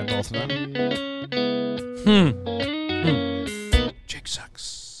throwing it at both of them. Jake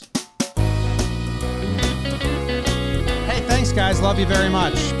sucks. Hey, thanks, guys. Love you very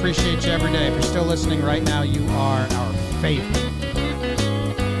much. Appreciate you every day. If you're still listening right now, you are our favorite.